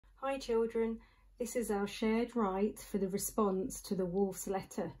Hi children, this is our shared right for the response to the wolf's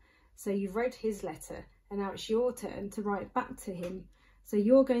letter. So you've read his letter and now it's your turn to write back to him. So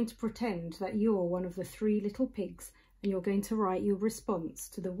you're going to pretend that you're one of the 3 little pigs and you're going to write your response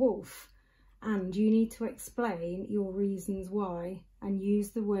to the wolf. And you need to explain your reasons why and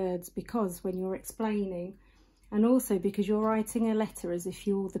use the words because when you're explaining. And also because you're writing a letter as if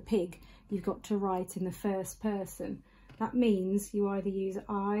you're the pig, you've got to write in the first person. That means you either use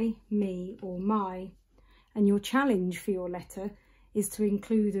I, me or my. And your challenge for your letter is to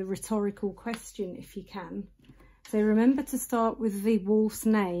include a rhetorical question if you can. So remember to start with the wolf's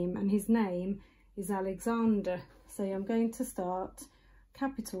name, and his name is Alexander. So I'm going to start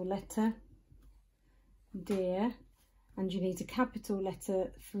capital letter, dear, and you need a capital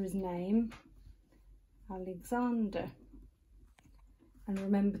letter for his name, Alexander. And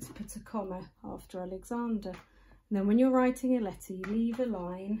remember to put a comma after Alexander. And then when you're writing a letter, you leave a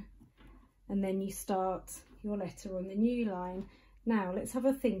line and then you start your letter on the new line. Now let's have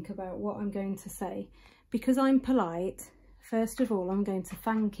a think about what I'm going to say. Because I'm polite, first of all, I'm going to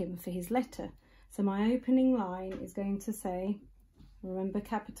thank him for his letter. So my opening line is going to say, remember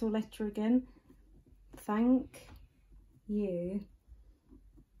capital letter again, thank you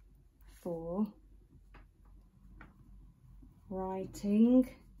for writing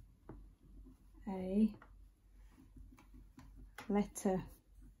a letter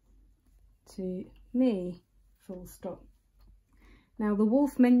to me, full stop. Now the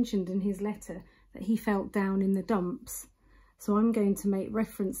wolf mentioned in his letter that he felt down in the dumps, so I'm going to make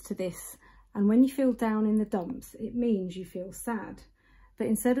reference to this, and when you feel down in the dumps it means you feel sad. But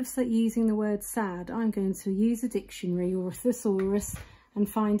instead of using the word sad, I'm going to use a dictionary or a thesaurus and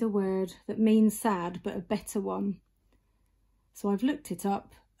find a word that means sad but a better one. So I've looked it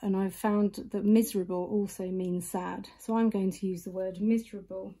up and I've found that miserable also means sad. So I'm going to use the word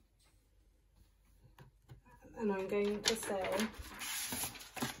miserable. And I'm going to say,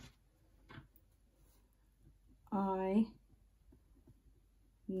 I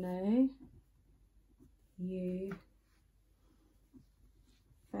know you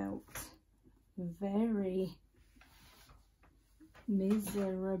felt very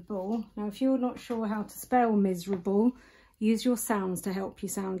miserable. Now if you're not sure how to spell miserable, use your sounds to help you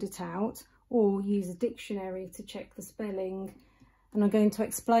sound it out, or use a dictionary to check the spelling. And I'm going to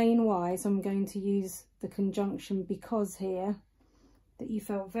explain why, so I'm going to use the conjunction because here, that you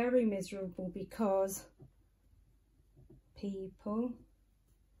felt very miserable because people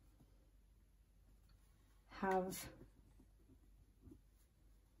have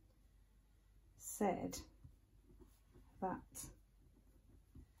said that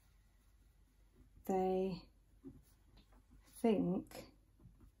they think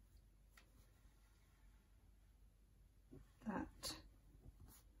that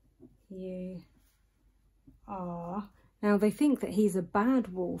you are. Now they think that he's a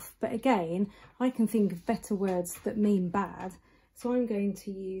bad wolf, but again I can think of better words that mean bad, so I'm going to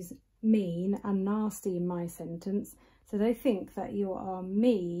use mean and nasty in my sentence. So they think that you are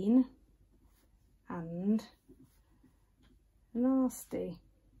mean and nasty.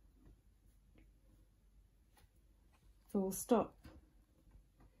 Full stop.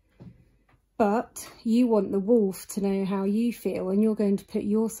 But you want the wolf to know how you feel, and you're going to put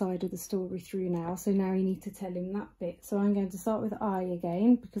your side of the story through now. So now you need to tell him that bit. So I'm going to start with I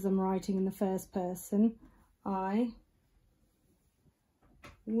again because I'm writing in the first person. I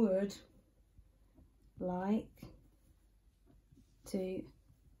would like to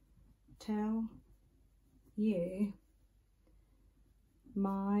tell you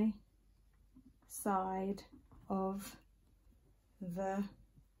my side of the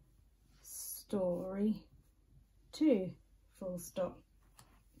story too, full stop.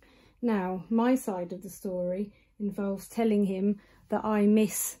 Now my side of the story involves telling him that I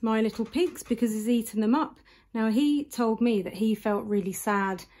miss my little pigs because he's eaten them up. Now he told me that he felt really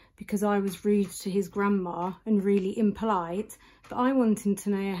sad because I was rude to his grandma and really impolite, but I want him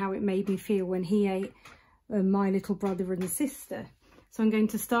to know how it made me feel when he ate my little brother and sister. So I'm going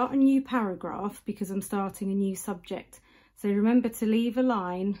to start a new paragraph because I'm starting a new subject. So remember to leave a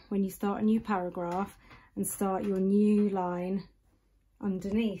line when you start a new paragraph and start your new line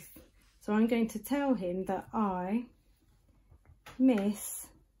underneath. So I'm going to tell him that I miss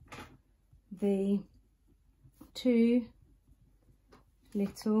the 2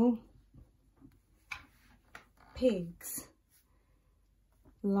 little pigs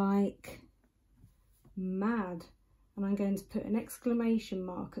like mad. And I'm going to put an exclamation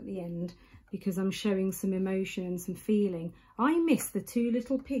mark at the end because I'm showing some emotion and some feeling. I miss the 2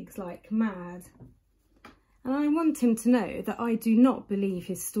 little pigs like mad. And I want him to know that I do not believe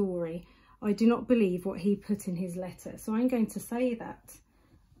his story. I do not believe what he put in his letter. So I'm going to say that.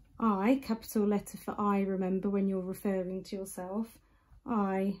 I, capital letter for I, remember when you're referring to yourself.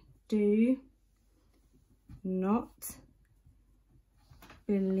 I do not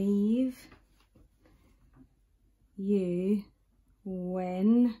believe you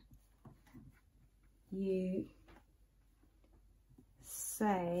when you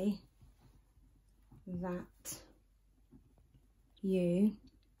say that you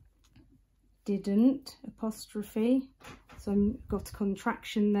didn't, apostrophe, so I've got a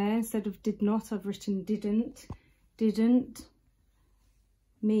contraction there. Instead of did not, I've written didn't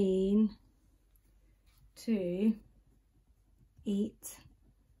mean to eat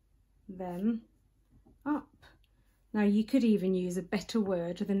them up. Now you could even use a better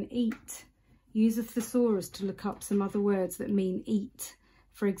word than eat. Use a thesaurus to look up some other words that mean eat.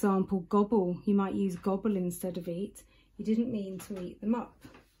 For example, gobble. You might use gobble instead of eat. You didn't mean to eat them up.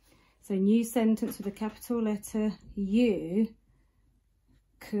 So new sentence with a capital letter. You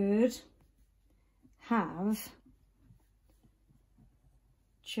could have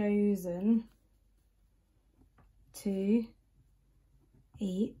chosen to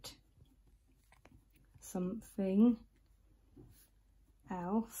eat something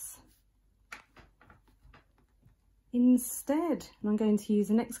else instead. And I'm going to use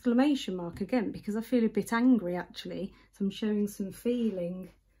an exclamation mark again because I feel a bit angry actually, so I'm showing some feeling.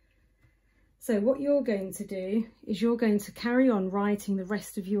 So what you're going to do is you're going to carry on writing the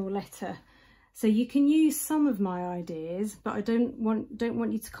rest of your letter. So you can use some of my ideas, but I don't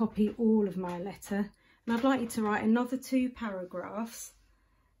want you to copy all of my letter. And I'd like you to write another 2 paragraphs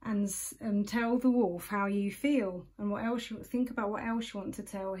and tell the wolf how you feel and what else you think about, what else you want to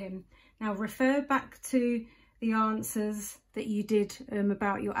tell him. Now refer back to the answers that you did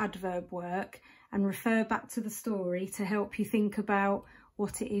about your adverb work, and refer back to the story to help you think about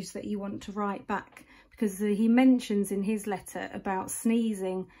what it is that you want to write back, because he mentions in his letter about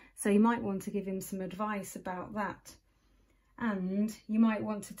sneezing, so you might want to give him some advice about that. And you might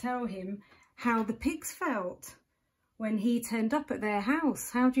want to tell him how the pigs felt when he turned up at their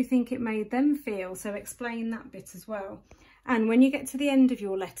house. How do you think it made them feel? So explain that bit as well. And when you get to the end of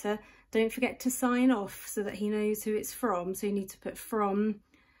your letter, don't forget to sign off so that he knows who it's from. So you need to put from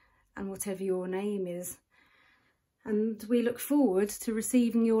and whatever your name is. And we look forward to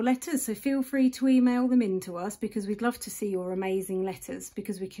receiving your letters, so feel free to email them in to us, because we'd love to see your amazing letters,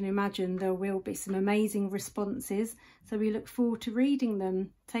 because we can imagine there will be some amazing responses. So we look forward to reading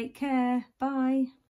them. Take care. Bye.